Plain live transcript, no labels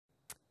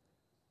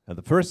And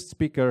the first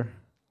speaker,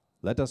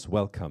 let us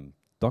welcome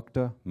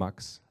Dr.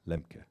 Max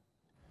Lemke.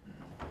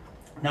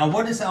 Now,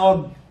 what is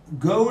our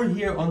goal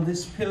here on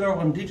this pillar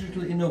on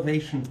digital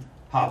innovation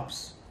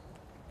hubs?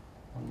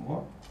 One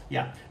more.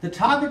 Yeah, the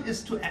target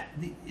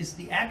is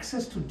the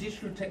access to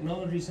digital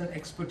technologies and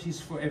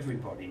expertise for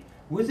everybody,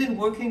 within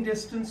working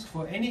distance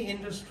for any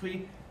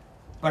industry,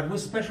 but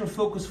with special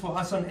focus for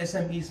us on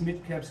SMEs,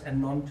 mid-caps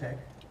and non-tech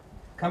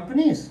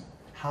companies.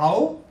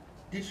 How?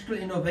 Digital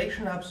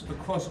innovation hubs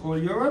across all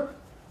Europe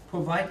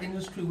provide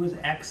industry with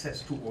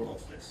access to all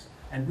of this.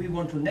 And we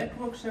want to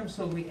network them,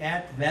 so we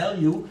add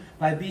value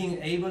by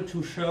being able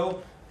to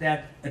show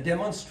that a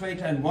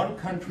demonstrator in one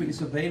country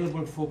is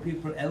available for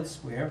people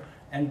elsewhere,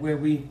 and where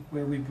we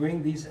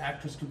bring these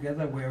actors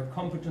together, where a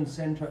competence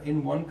center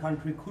in one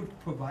country could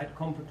provide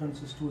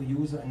competences to a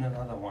user in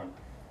another one.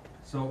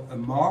 So a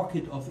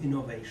market of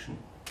innovation.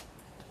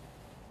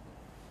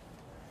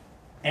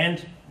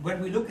 And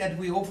when we look at,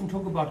 we often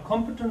talk about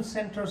competence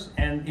centers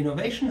and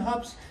innovation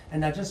hubs,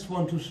 and I just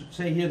want to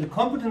say here, the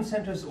competence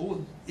centers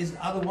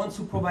are the ones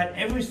who provide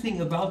everything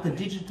about the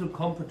digital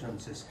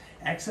competences,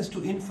 access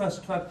to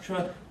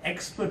infrastructure,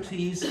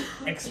 expertise,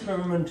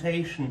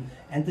 experimentation.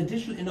 And the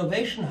digital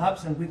innovation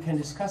hubs, and we can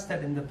discuss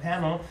that in the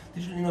panel,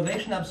 digital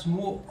innovation hubs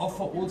more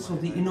offer also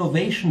the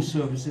innovation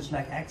services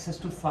like access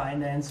to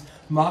finance,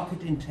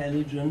 market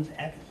intelligence,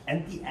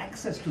 and the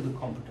access to the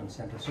competence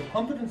center. So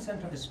competence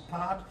center is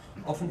part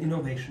of an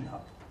innovation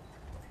hub.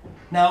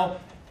 Now,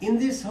 in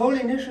this whole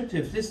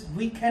initiative,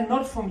 we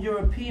cannot from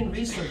European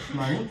research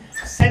money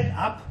set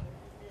up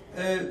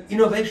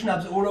innovation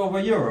hubs all over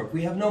Europe.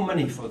 We have no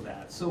money for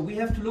that. So we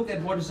have to look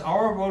at what is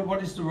our role,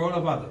 what is the role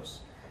of others.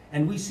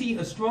 And we see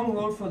a strong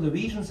role for the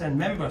regions and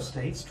member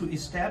states to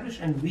establish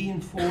and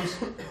reinforce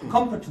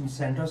competence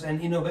centers and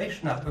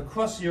innovation hubs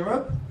across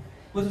Europe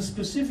with a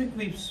specific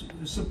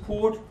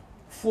support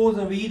for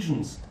the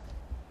regions,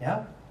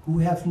 yeah, who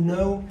have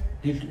no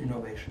digital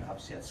innovation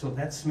hubs yet. So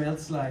that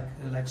smells like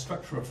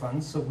structural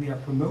funds. So we are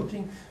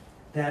promoting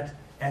that,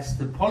 as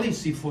the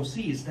policy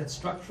foresees, that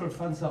structural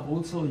funds are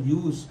also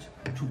used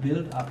to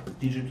build up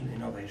digital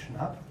innovation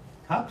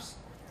hubs,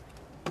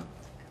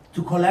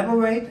 to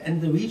collaborate,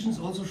 and the regions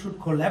also should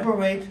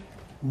collaborate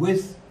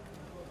with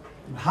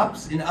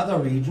hubs in other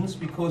regions,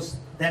 because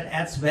that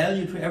adds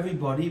value to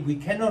everybody. We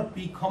cannot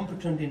be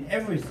competent in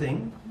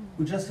everything.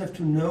 We just have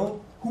to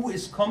know who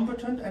is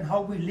competent and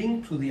how we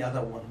link to the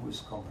other one who is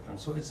competent.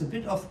 So it's a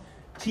bit of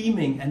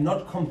teaming and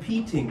not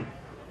competing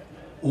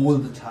all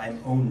the time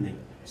only.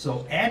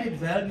 So added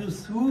value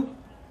through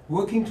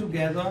working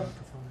together,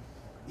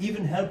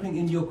 even helping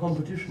in your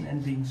competition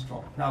and being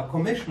strong. Now,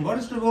 Commission, what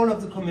is the role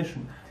of the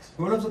Commission?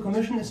 The role of the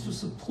Commission is to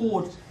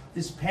support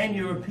this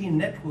pan-European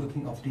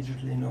networking of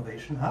digital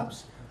innovation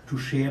hubs, to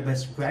share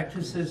best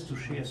practices, to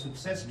share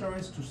success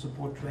stories, to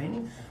support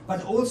training,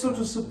 but also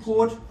to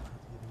support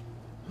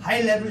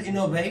high-level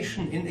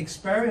innovation in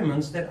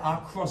experiments that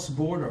are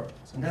cross-border.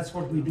 And that's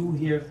what we do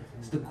here.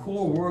 It's the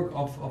core work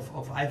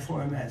of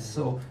I4MS.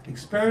 So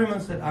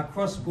experiments that are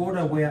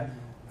cross-border, where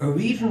a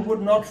region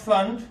would not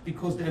fund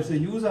because there's a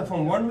user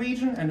from one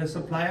region and a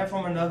supplier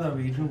from another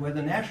region, where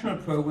the national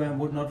program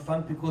would not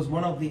fund because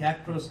one of the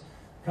actors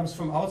comes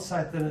from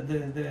outside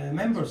the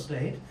member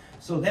state.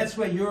 So that's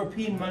where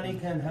European money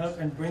can help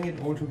and bring it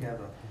all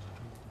together.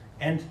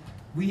 And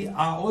we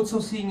are also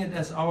seeing it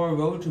as our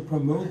role to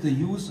promote the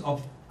use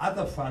of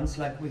other funds,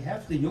 like we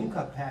have the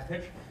Juncker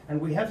package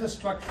and we have the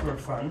structural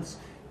funds,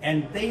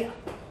 and they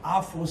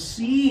are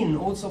foreseen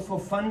also for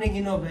funding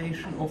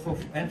innovation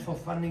and for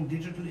funding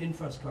digital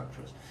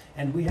infrastructures.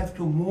 And we have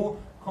to more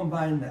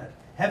combine that.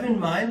 Have in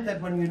mind that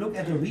when we look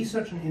at a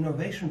research and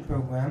innovation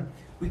program,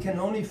 we can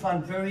only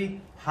fund very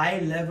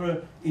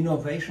high-level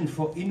innovation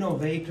for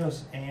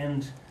innovators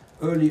and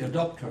early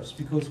adopters,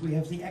 because we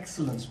have the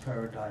excellence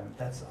paradigm.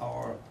 That's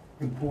our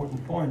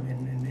important point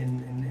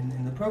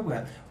in the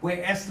program.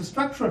 Whereas the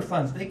structural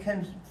funds, they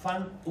can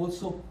fund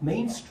also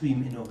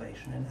mainstream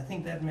innovation, and I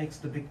think that makes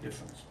the big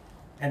difference.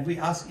 And we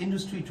ask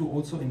industry to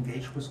also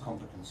engage with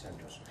competence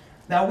centers.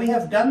 Now, we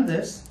have done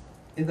this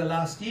in the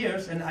last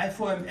years, and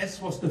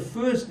I4MS was the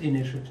first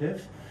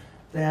initiative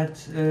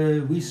that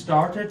we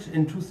started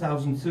in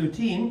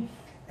 2013,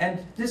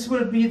 and this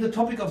will be the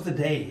topic of the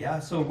day. Yeah?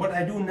 So what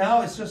I do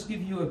now is just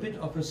give you a bit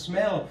of a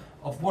smell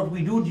of what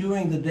we do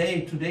during the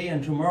day, today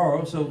and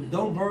tomorrow. So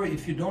don't worry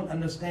if you don't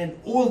understand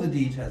all the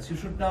details. You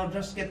should now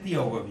just get the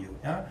overview.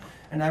 Yeah?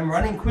 And I'm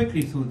running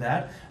quickly through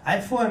that.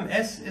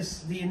 I4MS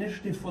is the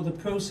initiative for the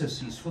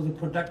processes, for the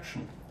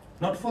production,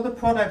 not for the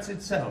products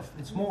itself.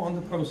 It's more on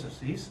the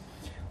processes.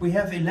 We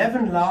have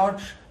 11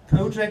 large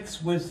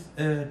projects with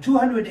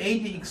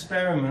 280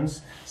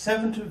 experiments.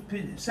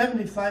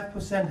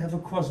 75% have a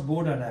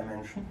cross-border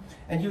dimension.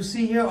 And you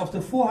see here, of the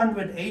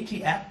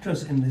 480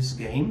 actors in this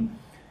game,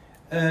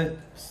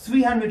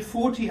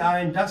 340 are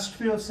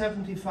industrial,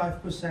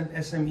 75%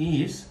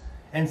 SMEs,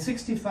 and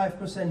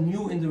 65%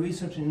 new in the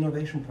research and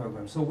innovation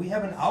program. So we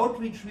have an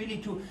outreach really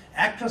to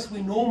actors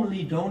we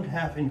normally don't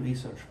have in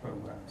research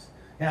programs.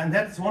 Yeah, and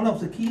that's one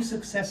of the key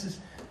successes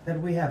that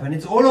we have. And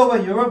it's all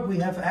over Europe. We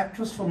have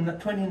actors from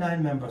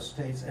 29 member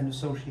states and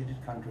associated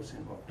countries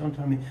involved. Don't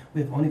tell me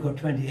we've only got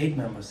 28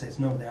 member states.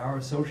 No, there are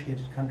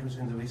associated countries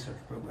in the research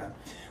program.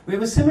 We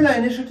have a similar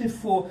initiative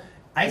for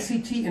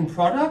ICT in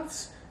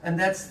products, and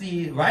that's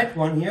the right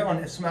one here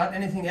on Smart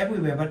Anything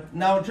Everywhere. But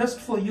now just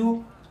for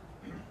you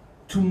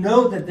to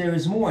know that there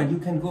is more, and you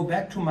can go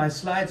back to my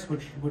slides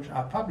which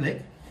are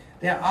public,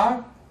 there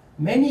are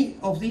many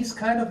of these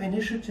kind of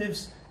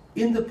initiatives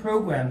in the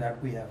program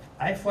that we have.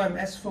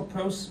 I4MS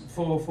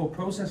for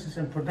processes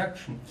and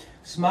production,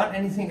 Smart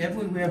Anything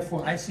Everywhere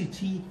for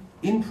ICT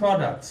in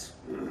products,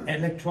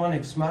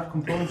 electronics, smart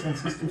components and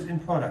systems in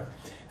product.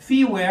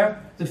 FeeWare,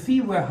 the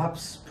FeeWare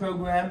Hubs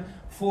program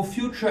for the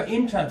future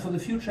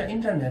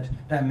internet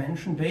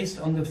dimension based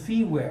on the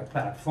FeeWare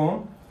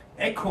platform,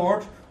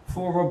 Accord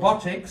for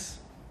robotics,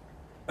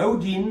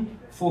 Odin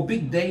for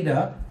big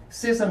data,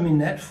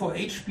 SesameNet for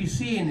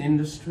HPC in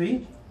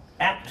industry,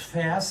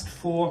 ActFast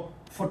for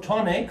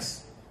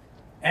photonics,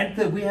 and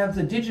we have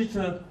the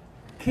digital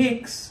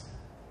KICS,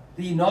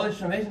 the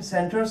Knowledge Innovation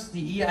Centers,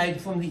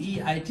 from the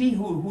EIT,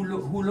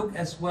 who look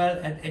as well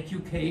at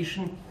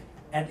education,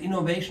 at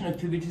innovation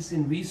activities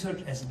in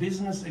research as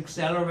business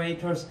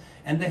accelerators,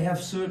 and they have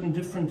certain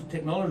different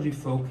technology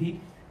focuses.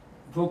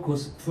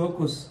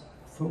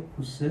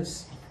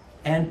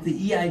 And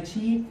the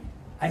EIT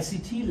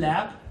ICT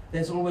lab,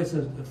 there's always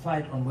a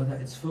fight on whether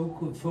it's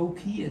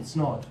foci, it's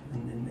not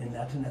in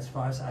Latin as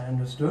far as I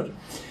understood.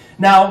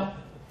 Now,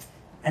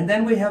 and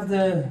then we have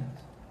the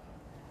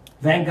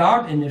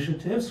Vanguard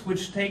initiatives,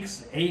 which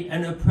takes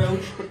an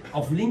approach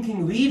of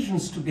linking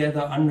regions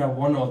together under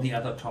one or the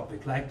other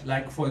topic,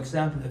 like for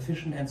example,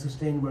 efficient and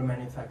sustainable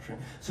manufacturing.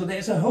 So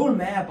there's a whole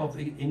map of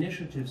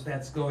initiatives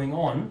that's going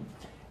on.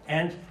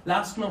 And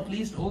last not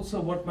least, also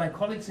what my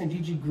colleagues in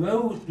DG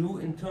Grow do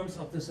in terms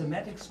of the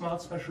thematic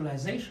smart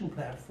specialization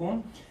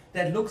platform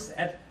that looks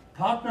at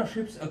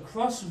partnerships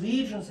across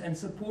regions and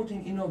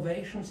supporting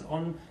innovations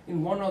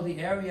in one or the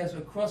areas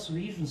across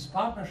regions,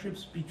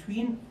 partnerships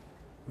between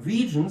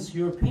regions,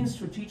 European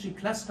strategic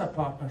cluster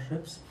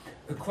partnerships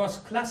across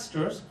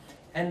clusters.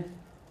 And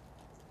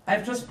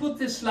I've just put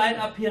this slide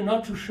up here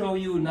not to show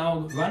you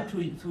now, run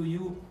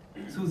through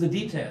the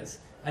details.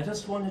 I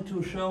just wanted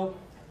to show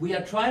we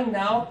are trying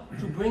now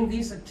to bring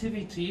these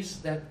activities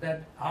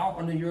that are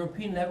on a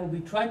European level,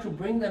 we try to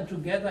bring them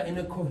together in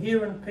a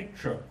coherent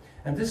picture.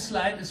 And this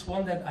slide is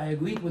one that I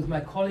agreed with my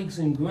colleagues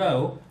in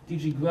Grow,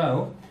 DG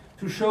Grow,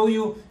 to show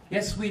you,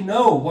 yes, we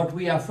know what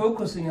we are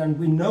focusing on,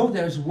 we know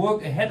there's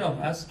work ahead of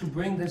us to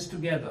bring this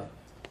together.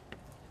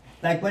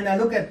 Like when I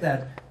look at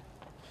that,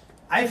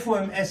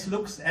 I4MS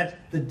looks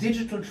at the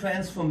digital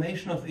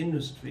transformation of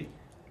industry.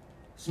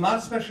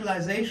 Smart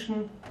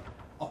specialization,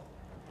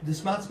 the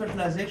Smart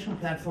Specialization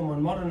Platform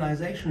on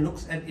modernization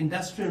looks at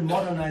industrial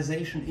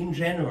modernization in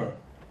general.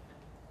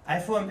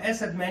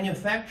 I4MS at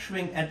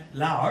manufacturing at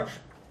large,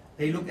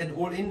 they look at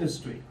all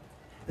industry.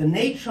 The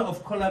nature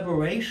of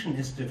collaboration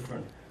is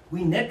different.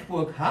 We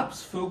network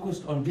hubs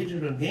focused on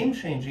digital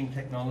game-changing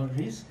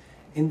technologies.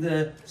 In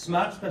the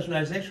Smart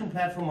Specialization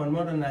Platform on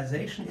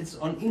modernization, it's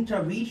on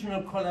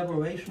inter-regional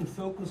collaboration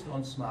focused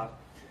on smart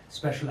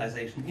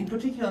specialization. In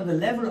particular, on the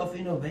level of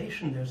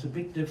innovation, there's a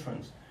big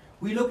difference.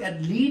 We look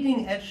at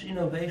leading-edge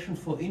innovation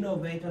for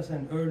innovators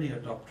and early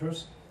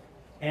adopters,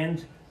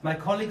 and my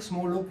colleagues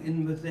more look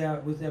in with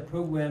their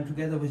program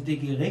together with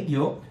DG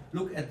Regio,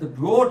 look at the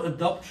broad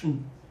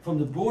adoption, from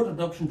the broad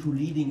adoption to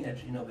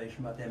leading-edge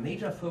innovation, but their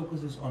major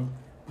focus is on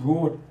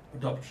broad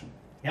adoption.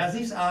 Yeah,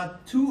 these are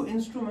two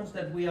instruments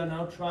that we are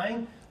now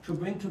trying to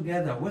bring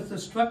together with the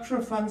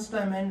structural funds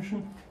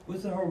dimension,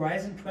 with the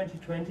Horizon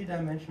 2020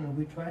 dimension, and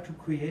we try to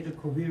create a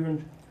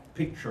coherent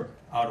picture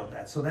out of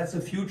that. So that's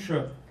a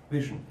future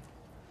vision.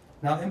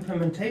 Now,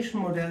 implementation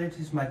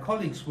modalities, my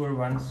colleagues will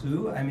run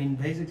through. I mean,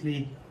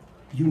 basically,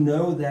 you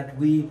know that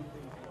we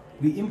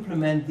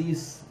implement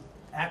these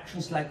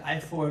actions like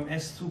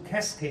I4MS through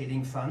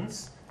cascading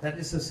funds. That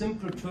is a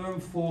simple term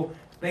for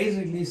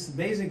basically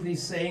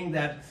saying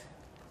that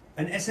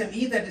an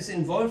SME that is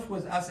involved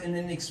with us in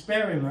an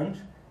experiment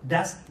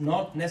does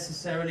not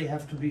necessarily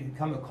have to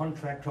become a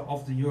contractor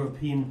of the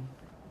European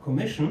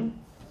Commission.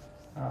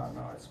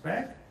 Now it's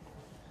back.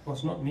 It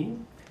was not me.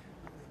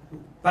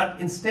 But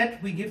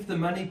instead, we give the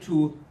money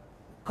to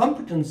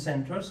competence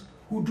centers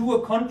who do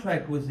a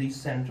contract with these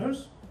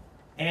centers,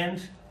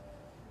 and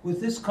with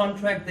this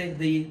contract,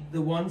 the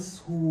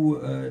ones who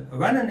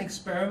run an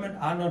experiment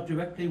are not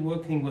directly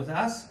working with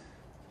us,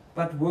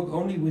 but work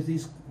only with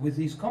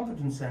these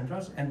competence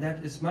centers, and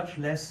that is much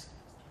less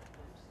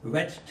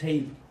red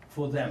tape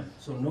for them.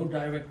 So no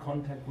direct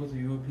contact with the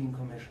European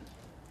Commission.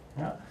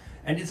 Yeah?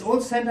 And it's all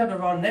centered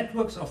around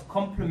networks of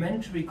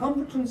complementary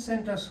competence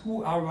centers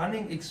who are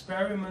running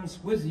experiments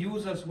with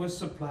users, with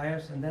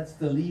suppliers, and that's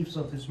the leaves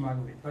of this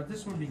marguerite. But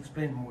this will be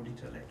explained in more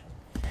detail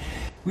later.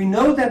 We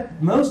know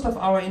that most of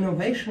our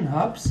innovation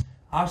hubs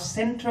are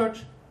centered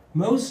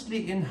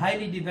mostly in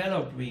highly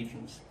developed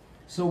regions.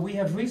 So we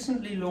have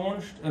recently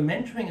launched a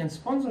mentoring and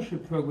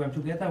sponsorship program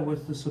together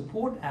with the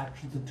support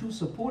actions, the 2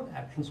 support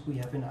actions we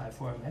have in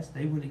I4MS.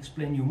 They will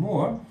explain you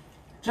more.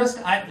 Just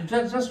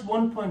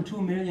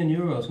 1.2 million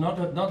euros,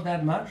 not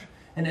that much.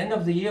 And end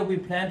of the year we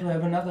plan to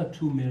have another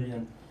 2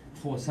 million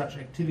for such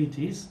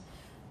activities.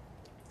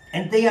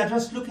 And they are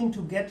just looking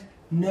to get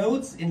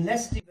nodes in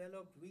less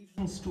developed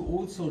regions to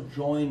also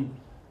join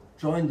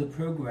the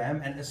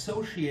program and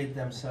associate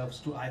themselves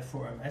to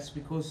I4MS,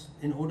 because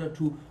in order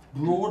to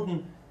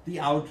broaden the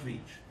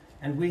outreach.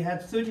 And we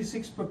had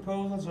 36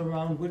 proposals,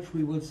 around which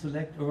we will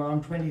select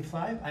around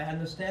 25. I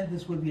understand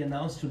this will be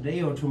announced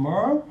today or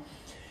tomorrow.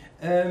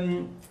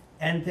 And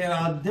there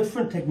are there's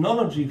different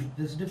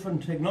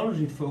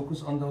technology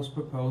focus on those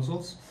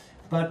proposals,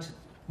 but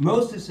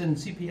most is in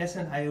CPS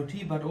and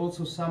IoT, but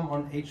also some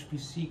on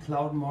HPC,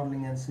 cloud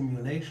modeling and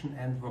simulation,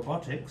 and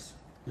robotics,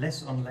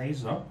 less on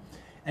laser.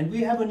 And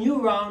we have a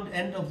new round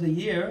end of the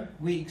year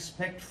we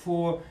expect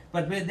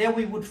but there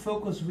we would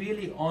focus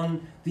really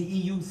on the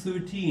EU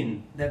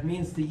 13. That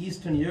means the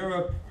Eastern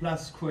Europe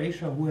plus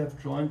Croatia, who have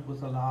joined with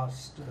the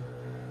last,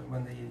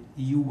 when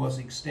the EU was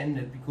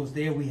extended, because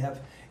there we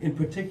have in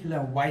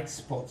particular white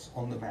spots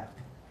on the map.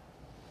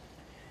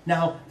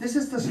 Now, this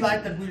is the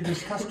slide that we'll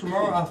discuss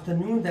tomorrow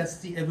afternoon. That's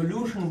the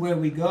evolution where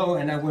we go,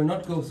 and I will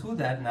not go through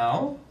that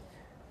now.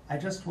 I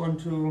just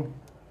want to...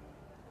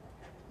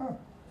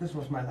 This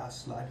was my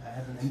last slide. I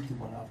had an empty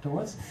one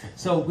afterwards.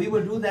 So we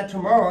will do that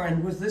tomorrow,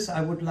 and with this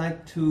I would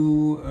like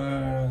to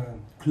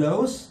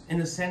close, in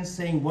a sense,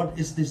 saying what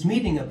is this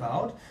meeting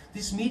about.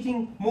 This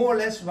meeting more or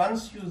less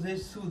runs through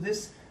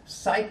this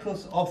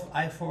cycles of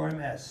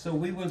I4MS. So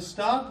we will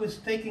start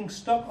with taking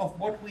stock of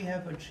what we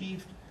have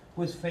achieved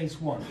with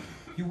phase 1.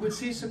 You will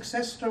see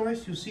success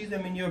stories, you see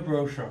them in your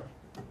brochure.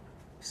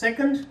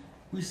 Second,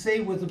 we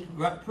say with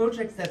the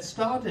project that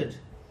started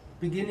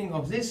beginning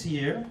of this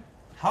year,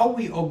 how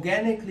we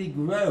organically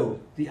grow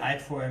the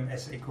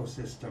I4MS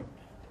ecosystem.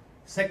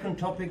 Second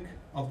topic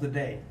of the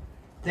day.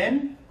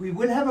 Then we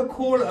will have a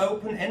call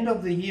open end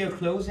of the year,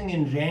 closing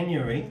in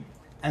January,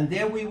 and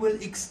there we will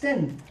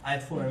extend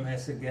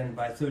I4MS again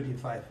by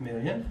 35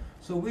 million.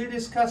 So we'll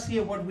discuss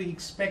here what we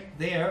expect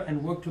there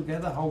and work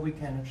together how we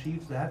can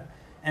achieve that.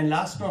 And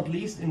last not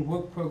least, in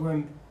work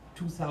program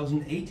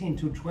 2018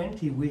 to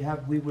 20,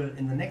 we will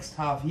in the next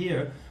half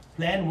year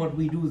plan what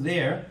we do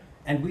there.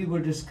 And we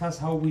will discuss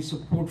how we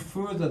support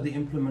further the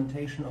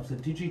implementation of the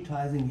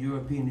Digitizing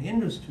European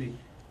Industry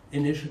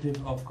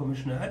initiative of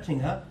Commissioner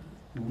Oettinger,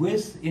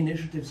 with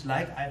initiatives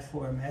like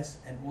I4MS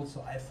and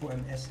also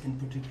I4MS in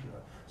particular.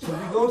 So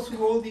we go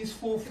through all these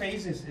 4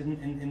 phases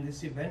in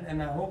this event,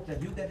 and I hope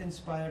that you get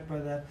inspired by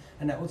that,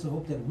 and I also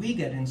hope that we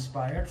get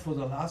inspired for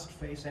the last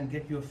phase and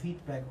get your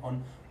feedback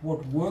on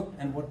what worked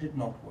and what did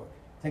not work.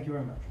 Thank you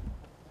very much.